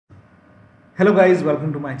Hello guys,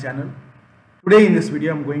 welcome to my channel. Today in this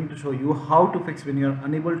video I'm going to show you how to fix when you're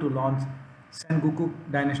unable to launch Sengoku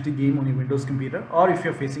Dynasty game on your Windows computer or if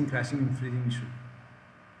you're facing crashing and freezing issue.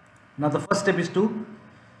 Now the first step is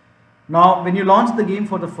now when you launch the game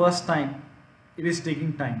for the first time, it is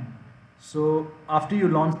taking time. So after you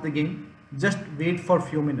launch the game, just wait for a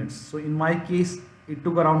few minutes. So in my case, it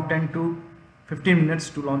took around 10 to 15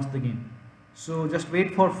 minutes to launch the game. So just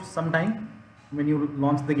wait for some time when you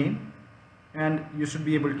launch the game and you should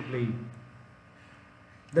be able to play.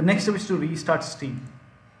 The next step is to restart Steam.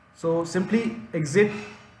 So simply exit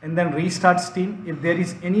and then restart Steam. If there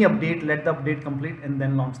is any update, let the update complete and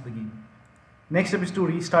then launch the game. Next step is to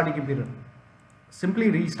restart your computer. Simply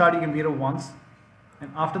restart your computer once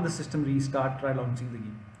and after the system restart, try launching the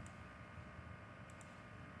game.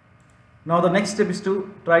 Now the next step is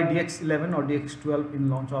to try DX11 or DX12 in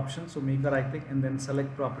launch option. So make a right click and then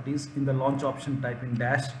select properties. In the launch option, type in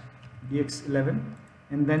dash DX11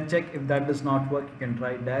 and then check. If that does not work, you can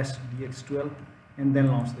try dash DX12 and then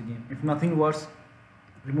launch the game. If nothing works,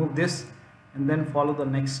 remove this and then follow the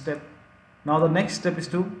next step. Now the next step is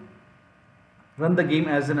to run the game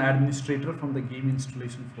as an administrator from the game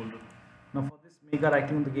installation folder. Now for this, make a right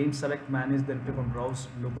click on the game, select manage, then click on browse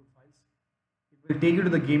local files. It will take you to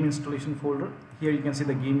the game installation folder. Here you can see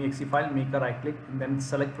the game exe file. Make a right click and then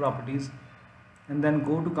select properties and then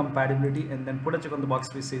go to compatibility and then put a check on the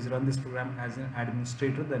box which says run this program as an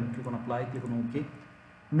administrator. Then click on apply, click on OK.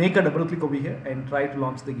 Make a double click over here and try to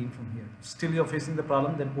launch the game from here. Still you're facing the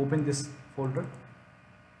problem, then open this folder,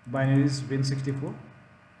 binaries win64.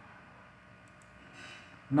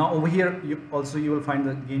 Now over here you will find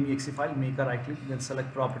the game exe file. Make a right click, then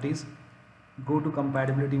select properties, go to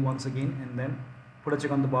compatibility once again and then put a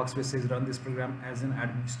check on the box which says run this program as an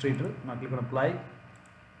administrator. Now click on apply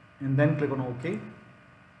and then click on OK.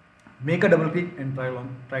 Make a double click and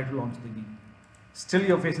try to launch the game. Still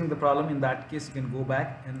you're facing the problem. In that case, you can go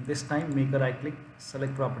back and this time make a right click,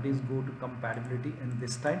 select properties, go to compatibility and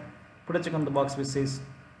this time put a check on the box which says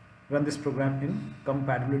run this program in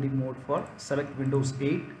compatibility mode for select Windows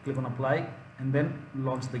 8, click on apply and then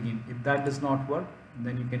launch the game. If that does not work,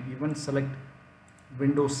 then you can even select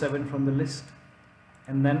Windows 7 from the list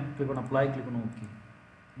and then click on apply, click on OK.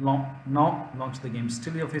 Now launch the game.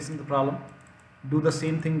 Still you're facing the problem. Do the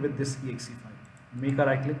same thing with this exe file. Make a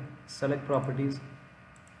right click, select properties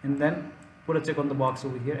and then put a check on the box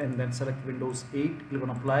over here and then select Windows 8, click on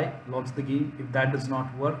apply, launch the game. If that does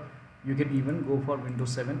not work, you can even go for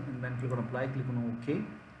Windows 7 and then click on apply, click on OK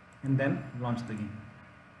and then launch the game.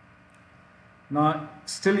 Now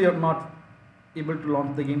still you're not able to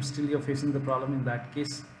launch the game, still you're facing the problem. In that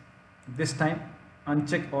case, this time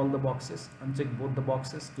uncheck all the boxes, uncheck both the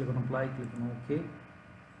boxes, click on apply, click on OK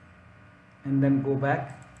and then go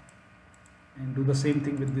back and do the same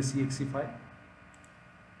thing with this exe file.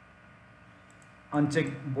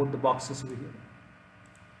 Uncheck both the boxes over here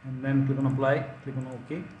and then click on apply, click on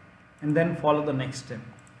OK and then follow the next step.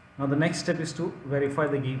 Now the next step is to verify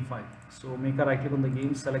the game file. So make a right click on the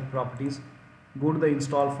game, select properties, go to the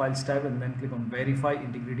install files tab and then click on verify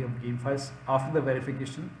integrity of game files. After the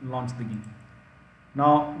verification, launch the game.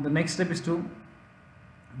 Now the next step is to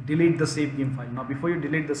delete the save game file. Now before you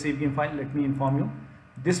delete the save game file, let me inform you,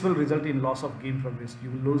 this will result in loss of game progress. You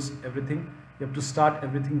will lose everything. You have to start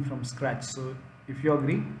everything from scratch. So if you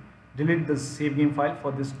agree, delete the save game file.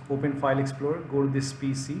 For this, open file explorer, go to this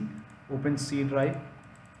PC, open C drive,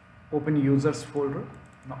 open users folder.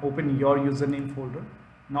 Now open your username folder.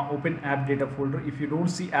 Now open app data folder. If you don't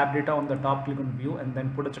see app data on the top, click on view and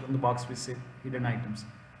then put a check on the box which says hidden items.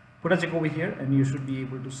 Put a check over here and you should be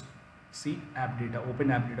able to see app data,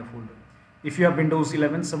 open app data folder. If you have Windows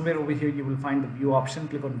 11, somewhere over here you will find the view option,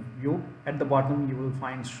 click on view. At the bottom you will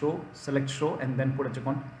find show, select show and then put a check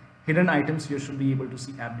on hidden items. You should be able to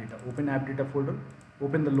see app data. Open app data folder,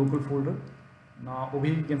 open the local folder. Now over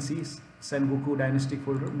here you can see Sengoku Dynasty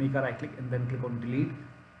folder. Make a right click and then click on delete.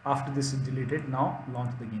 After this is deleted, now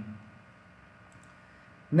launch the game.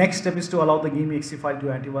 Next step is to allow the game exe file to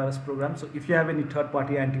antivirus program. So if you have any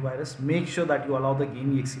third-party antivirus, make sure that you allow the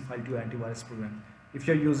game exe file to antivirus program. If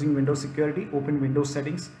you're using Windows security, open Windows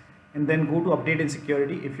settings and then go to update and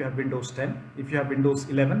security if you have Windows 10. If you have Windows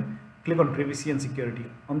 11, click on privacy and security.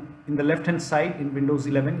 In the left hand side in Windows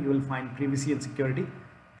 11, you will find privacy and security.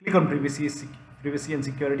 Click on privacy and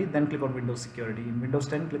security, then click on Windows security. In Windows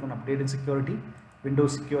 10, click on update and security,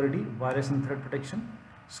 Windows security, virus and threat protection.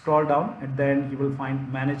 Scroll down and then you will find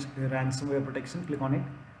manage ransomware protection. Click on it.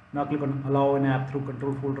 Now click on allow an app through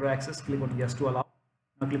control folder access. Click on yes to allow.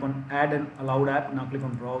 Now click on add an allowed app. Now click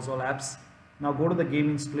on browse all apps. Now go to the game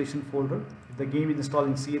installation folder. If the game is installed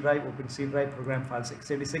in C drive, open C drive, program files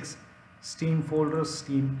x86. Steam folder,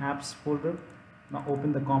 Steam apps folder. Now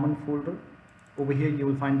open the common folder. Over here you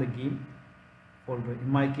will find the game folder. In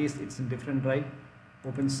my case it's in different drive.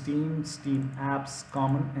 Open Steam, Steam apps,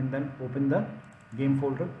 common, and then open the game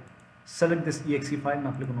folder. Select this exe file.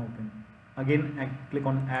 Now click on open. Again click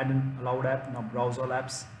on add an allowed app. Now browse all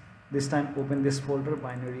apps. This time open this folder,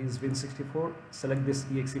 binary is Win64. Select this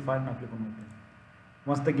exe file. Now click on open.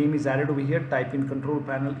 Once the game is added over here, type in control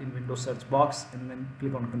panel in Windows search box and then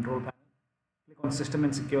click on control panel. Click on system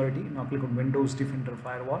and security. Now click on Windows Defender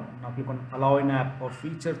Firewall. Now click on allow an app or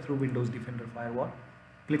feature through Windows Defender Firewall.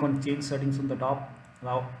 Click on change settings on the top.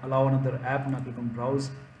 Allow another app. Now click on browse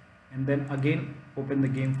and then again open the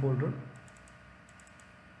game folder.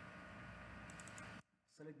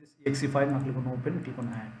 Select this exe file. Now click on open. Click on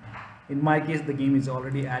add. In my case the game is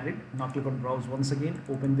already added. Now click on browse once again.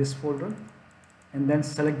 Open this folder and then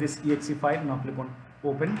select this exe file. Now click on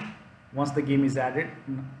open. Once the game is added,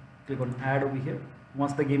 click on add over here.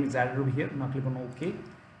 Once the game is added over here, now click on OK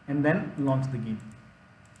and then launch the game.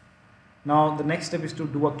 Now the next step is to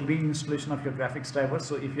do a clean installation of your graphics driver.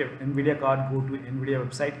 So if you have NVIDIA card, go to NVIDIA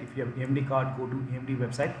website. If you have AMD card, go to AMD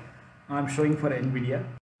website. I'm showing for NVIDIA.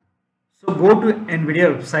 So go to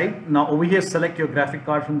NVIDIA website. Now over here select your graphic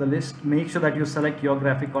card from the list. Make sure that you select your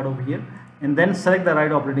graphic card over here and then select the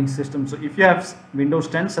right operating system. So if you have Windows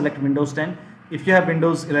 10, select Windows 10. If you have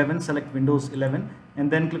Windows 11, select Windows 11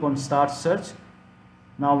 and then click on start search.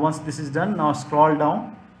 Now once this is done, now scroll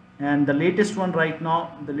down and the latest one right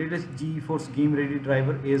now, the latest GeForce Game Ready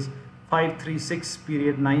driver is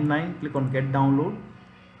 536.99. Click on get download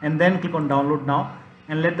and then click on download now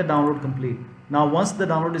and let the download complete. Now once the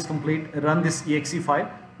download is complete, run this exe file.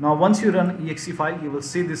 Now once you run exe file, you will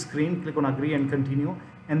see this screen. Click on agree and continue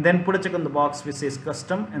and then put a check on the box which says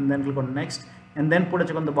custom and then click on next and then put a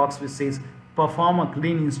check on the box which says perform a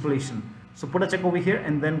clean installation. So put a check over here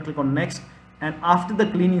and then click on next, and after the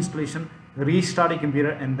clean installation restart your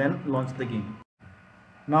computer and then launch the game.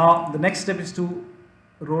 Now the next step is to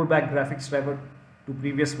roll back graphics driver to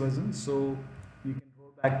previous version. So you can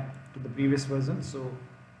roll back to the previous version. So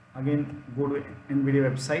again go to NVIDIA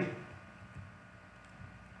website.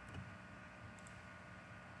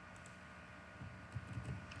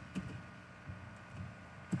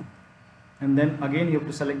 And then again you have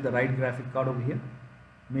to select the right graphic card over here.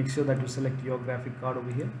 Make sure that you select your graphic card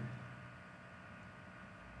over here.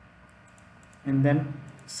 And then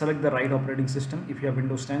select the right operating system. If you have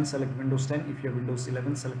Windows 10, select Windows 10. If you have Windows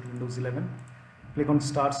 11, select Windows 11. Click on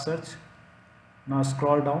start search. Now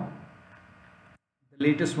scroll down. The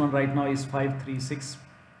latest one right now is 536.99.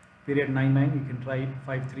 You can try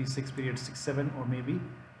 536.67 or maybe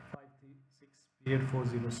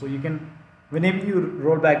 536.40. So you can, whenever you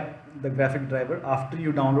roll back the graphic driver, after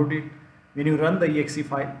you download it, when you run the exe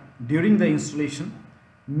file during the installation,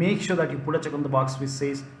 make sure that you put a check on the box which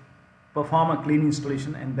says perform a clean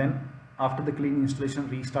installation, and then after the clean installation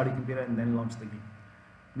restart your computer and then launch the game.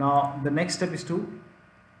 Now the next step is to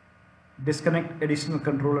disconnect additional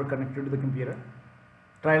controller connected to the computer.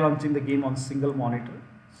 Try launching the game on single monitor.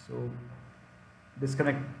 So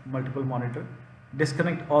disconnect multiple monitor.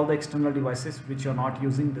 Disconnect all the external devices which you are not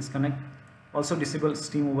using. Disconnect. Also disable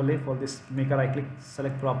Steam overlay. For this, make a right click,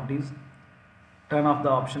 select properties, turn off the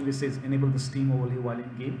option which says enable the Steam overlay while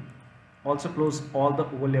in game. Also close all the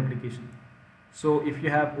overlay application. So if you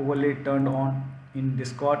have overlay turned on in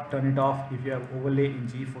Discord, turn it off. If you have overlay in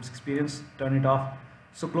GeForce Experience, turn it off.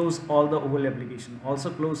 So close all the overlay application. Also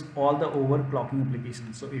close all the overclocking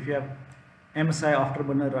applications. So if you have MSI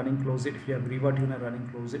Afterburner running, close it. If you have Riva Tuner running,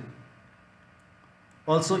 close it.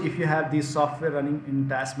 Also if you have this software running in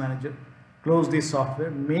Task Manager, close this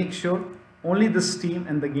software. Make sure only the Steam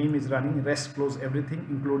and the game is running. Rest close everything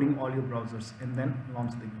including all your browsers and then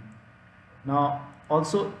launch the game. Now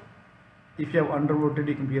also if you have undervolted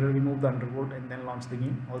your computer, remove the undervolt and then launch the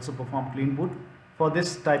game. Also perform clean boot. For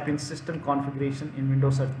this, type in system configuration in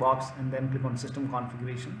Windows search box and then click on system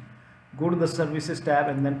configuration. Go to the services tab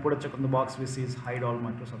and then put a check on the box which says hide all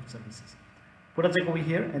Microsoft services. Put a check over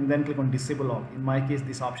here and then click on disable all. In my case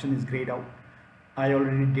this option is grayed out. I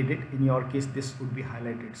already did it. In your case this would be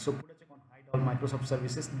highlighted. So put a check on hide all Microsoft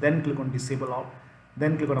services, then click on disable all,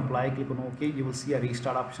 then click on apply, click on OK. You will see a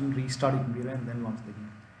restart option. Restart your computer and then launch the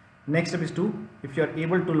game. Next step is to, if you are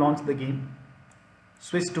able to launch the game,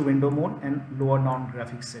 switch to window mode and lower down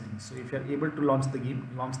graphics settings. So if you are able to launch the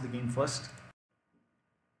game first.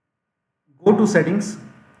 Go to settings,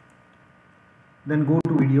 then go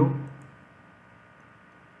to video.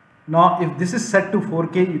 Now if this is set to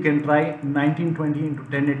 4K, you can try 1920 into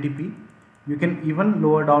 1080p. You can even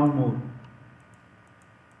lower down more.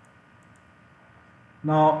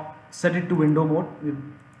 Now set it to window mode.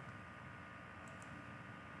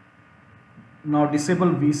 Now disable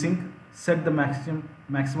VSync, set the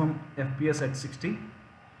maximum FPS at 60,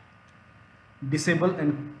 disable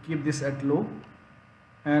and keep this at low.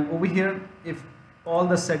 And over here, if all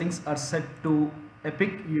the settings are set to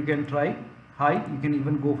epic, you can try high, you can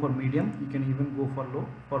even go for medium, you can even go for low.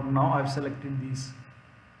 For now I've selected these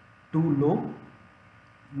two low.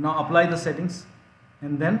 Now apply the settings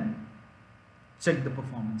and then check the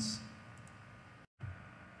performance.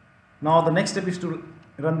 Now the next step is to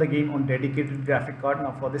run the game on dedicated graphic card.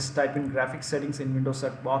 Now for this, type in graphic settings in Windows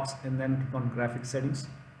search box and then click on graphic settings.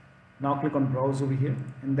 Now click on browse over here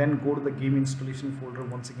and then go to the game installation folder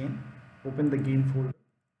once again. Open the game folder.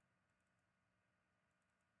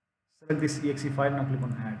 Select this exe file. Now click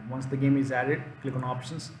on add. Once the game is added, click on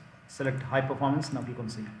options. Select high performance. Now click on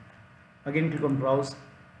save. Again click on browse.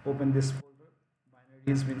 Open this folder.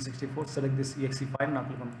 Binary is Win64. Select this exe file. Now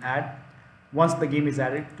click on add. Once the game is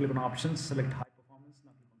added, click on options. Select high performance.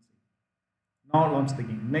 Now click on save. Now launch the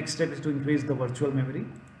game. Next step is to increase the virtual memory.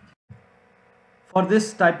 For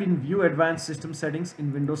this, type in View Advanced System Settings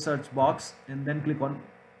in Windows search box and then click on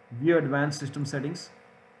View Advanced System Settings.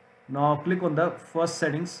 Now click on the first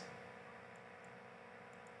settings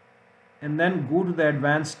and then go to the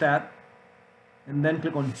Advanced tab and then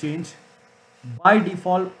click on Change. By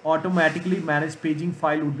default, automatically managed paging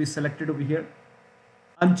file would be selected over here.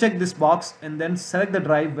 Uncheck this box and then select the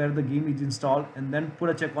drive where the game is installed and then put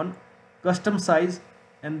a check on custom size,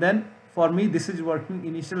 and then for me this is working.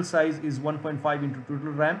 Initial size is 1.5 into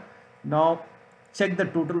total RAM. Now check the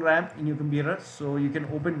total RAM in your computer. So you can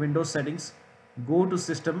open Windows settings, go to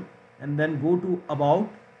system and then go to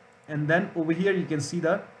about, and then over here you can see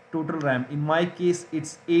the total RAM. In my case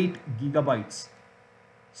it's 8 gigabytes.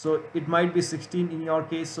 So it might be 16 in your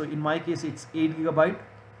case. So in my case it's 8 gigabyte.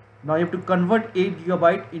 Now you have to convert 8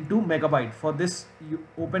 gigabyte into megabyte. For this, you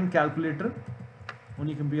open calculator on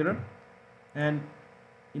your computer, and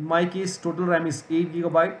in my case total RAM is 8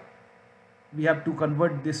 gigabyte. We have to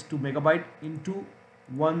convert this to megabyte into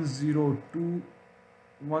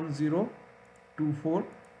 1024,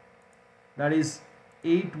 that is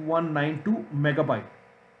 8192 megabyte.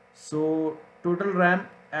 So total RAM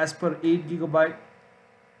as per 8 gigabyte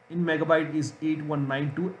in megabyte is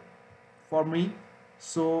 8192 for me.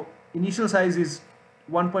 So initial size is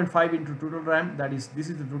 1.5 into total RAM, that is, this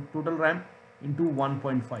is the total RAM into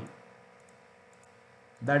 1.5,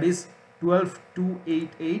 that is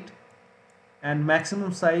 12288, and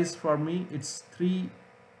maximum size for me it's 3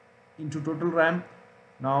 into total RAM.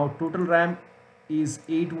 Now total RAM is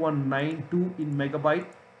 8192 in megabyte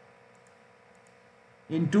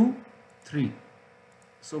into 3.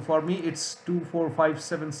 So for me it's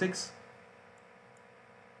 24576.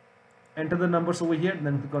 Enter the numbers over here,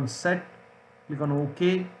 then click on set, click on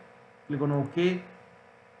OK, click on OK,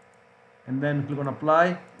 and then click on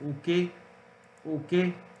apply, OK,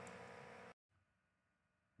 OK.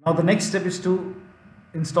 Now the next step is to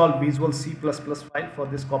install Visual C++ file. For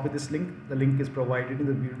this, copy this link. The link is provided in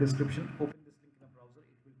the video description. Open this link in a browser.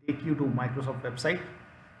 It will take you to Microsoft website.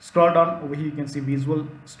 Scroll down over here, you can see Visual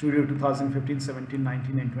Studio 2015, 17,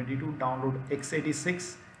 19 and 22. Download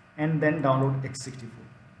x86 and then download x64.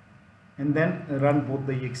 And then run both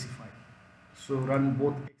the exe file. So run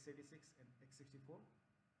both x86 and x64.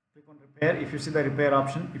 Click on repair. If you see the repair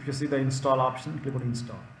option, if you see the install option, click on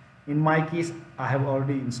install. In my case, I have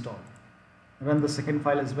already installed. Run the second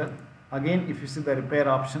file as well. Again, if you see the repair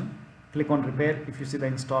option, click on repair. If you see the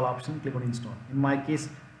install option, click on install. In my case,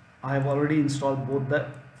 I have already installed both the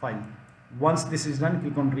file. Once this is done,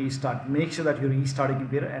 click on restart. Make sure that you restart your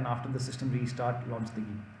computer, and after the system restart, launch the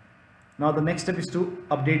game. Now the next step is to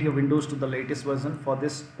update your Windows to the latest version. For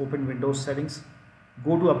this, open Windows settings,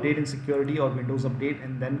 go to update and security or Windows update,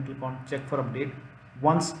 and then click on check for update.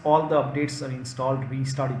 Once all the updates are installed,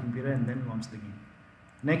 restart your computer and then launch the game.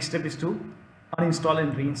 Next step is to uninstall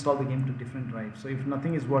and reinstall the game to different drives. So if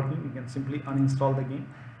nothing is working, you can simply uninstall the game,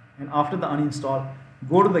 and after the uninstall,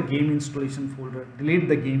 go to the game installation folder, delete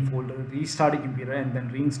the game folder, restart your computer and then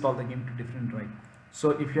reinstall the game to different drive.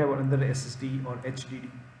 So if you have another SSD or HDD,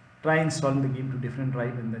 try installing the game to different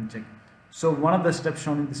drive and then check. So one of the steps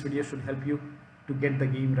shown in this video should help you to get the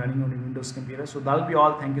game running on your Windows computer. So that'll be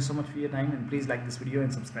all. Thank you so much for your time, and please like this video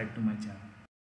and subscribe to my channel.